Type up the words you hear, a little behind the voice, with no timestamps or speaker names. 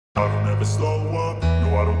I don't ever slow up,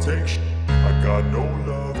 no I don't take shit. I got no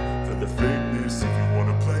love for the fakeness. If you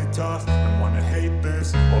wanna play tough and wanna hate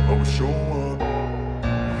this, I'll always show up.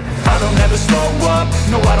 I don't ever slow up,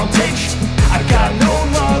 no I don't take shit. I got no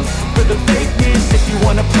love for the fakeness. If you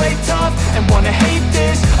wanna play tough and wanna hate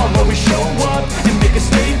this, I'll always show up and make a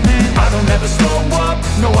statement. I don't ever slow up,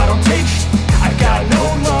 no I don't take shit. I got no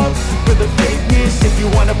love for the fakeness. If you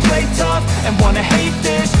wanna play tough and wanna hate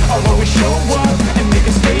this, I'll always show up and make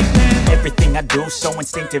a statement. Everything I do so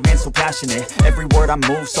instinctive and so passionate. Every word I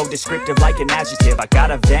move so descriptive like an adjective. I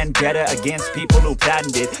got a vendetta against people who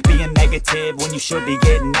patented being negative when you should be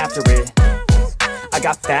getting after it. I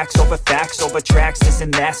got facts over tracks, this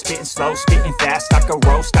and that. Spitting slow, spitting fast. I could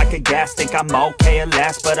roast, I could gas. Think I'm okay at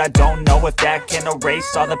last, but I don't know if that can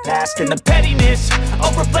erase all the past. And the pettiness, a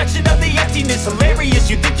reflection of the emptiness. Hilarious,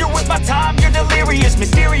 you think you're worth my time, you're delirious.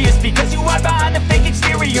 Mysterious, because you hide behind a fake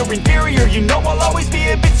exterior. Inferior, you know I'll always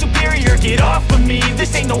be a bit superior. Get off of me,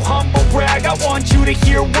 this ain't no humble brag. I want you to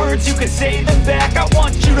hear words, you can say them back. I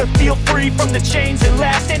want you to feel free from the chains at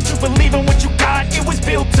last, and to believe in what you got, it was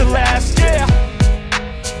built to last, yeah.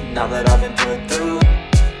 Now that I've been put through,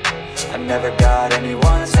 I never got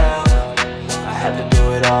anyone's help. I had to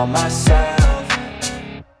do it all myself.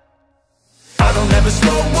 I don't ever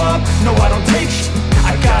slow up, no I don't take shit.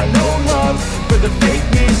 I got no love for the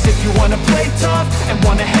fakeness. If you wanna play tough and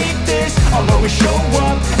wanna hate this, I'll always show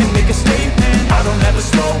up and make a statement. I don't ever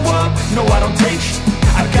slow up, no I don't take shit.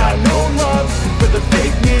 I got no love for the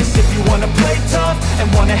fakeness. If you wanna play tough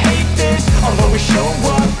and wanna hate this, I'll always show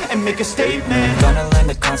up and make a statement. Gonna learn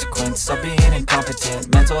the consequence of being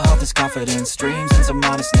incompetent. Mental health is confidence, dreams and some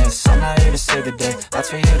honestness. I'm not here to save the day, that's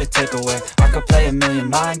for you to take away. I could play a million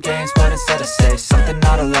mind games, but instead I say something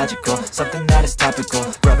not illogical, something that is topical.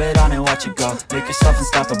 Rub it on and watch it go, make yourself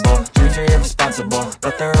unstoppable. Dreams are irresponsible,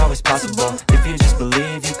 but they're always possible. If you just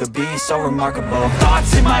believe, you could be so remarkable.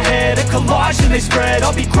 Thoughts in my head, a collage and they spread.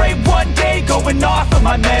 I'll be great one day, going off of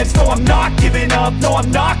my meds. No, I'm not giving up, no,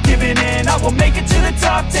 I'm not giving in. I will make it to the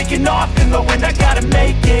top, taking off in the wind. I gotta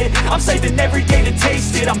make it, I'm saving every day to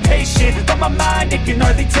taste it. I'm patient, but my mind, it can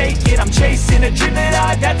hardly take it. I'm chasing a dream that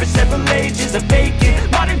I've had for several ages. A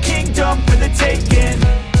vacant, modern kingdom for the taking.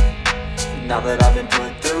 Now that I've been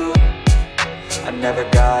put through, I never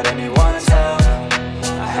got anyone's help.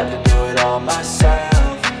 I had to do it all myself.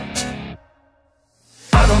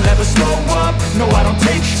 I don't ever slow up, no I don't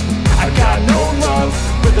take shit. I got no love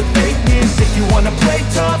for the fakeness. If you wanna play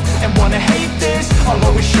tough and wanna hate this, I'll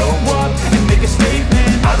always show up and make a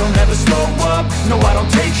statement. I don't ever slow up, no I don't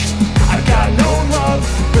take shit. I got no love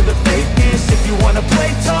for the fakeness. If you wanna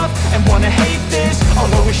play tough and wanna hate this,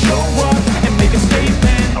 I'll always show up and make a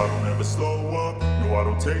statement. I don't ever slow up, no I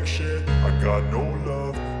don't take shit. I got no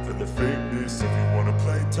love for the fakeness. If you wanna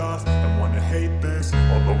play tough and wanna hate this,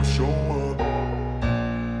 I'll always show up.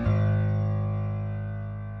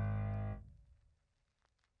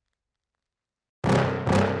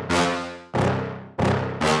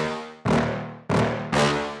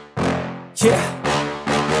 Yeah.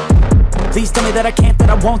 Please tell me that I can't, that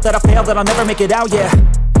I won't, that I fail, that I'll never make it out, yeah.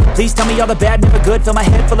 Please tell me all the bad, never good, fill my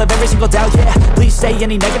head full of every single doubt, yeah. Please say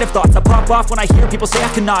any negative thoughts, I pop off when I hear people say I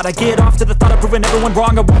cannot. I get off to the thought of proving everyone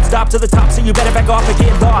wrong. I won't stop to the top, so you better back off and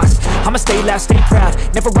get lost. I'ma stay loud, stay proud,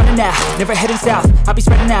 never running out, never heading south. I'll be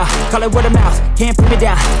spreading out, call it word of mouth, can't put me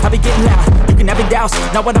down, I'll be getting loud. You can have your doubts,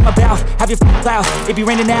 not what I'm about, have your cloud, it be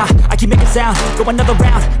raining now. I keep making sound, go another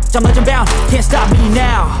round, I'm legend bound, can't stop me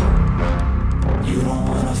now. You don't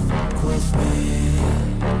wanna fuck with me,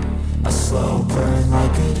 a slow burn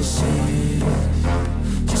like a disease.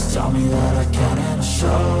 Just tell me that I can and I'll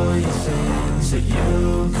show you things that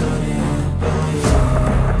you couldn't believe.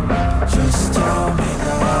 Just tell me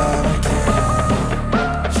that I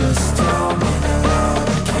can, just tell me that I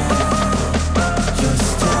can,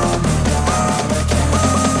 just tell me that I can,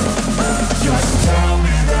 just tell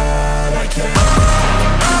me that I can.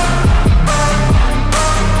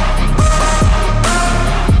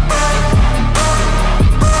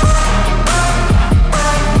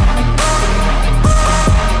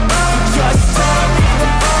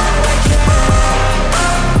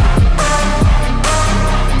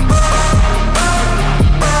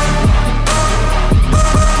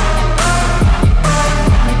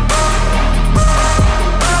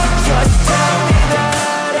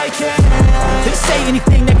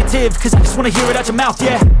 Cause I just wanna hear it out your mouth,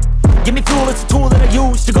 yeah. Give me fuel, it's a tool that I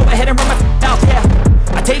use to go ahead and run my mouth, yeah.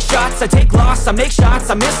 I take shots, I take loss, I make shots,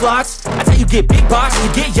 I miss lots. That's how you get big box,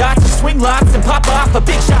 you get yachts, you swing lots and pop off a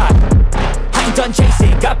big shot. I I ain't done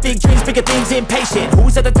chasing. Got big dreams, bigger things, impatient.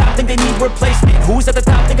 Who's at the top think they need replacement? Who's at the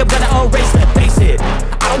top think I'm gonna erase them? Face it,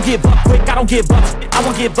 I don't give up quick, I don't give up shit, I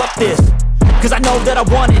won't give up this. Cause I know that I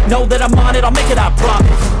want it, know that I'm on it, I'll make it, I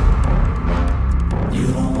promise.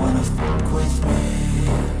 You don't wanna fuck with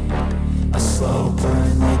me. A slow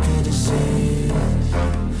burn like a disease.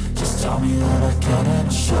 Just tell me that I can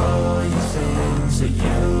and show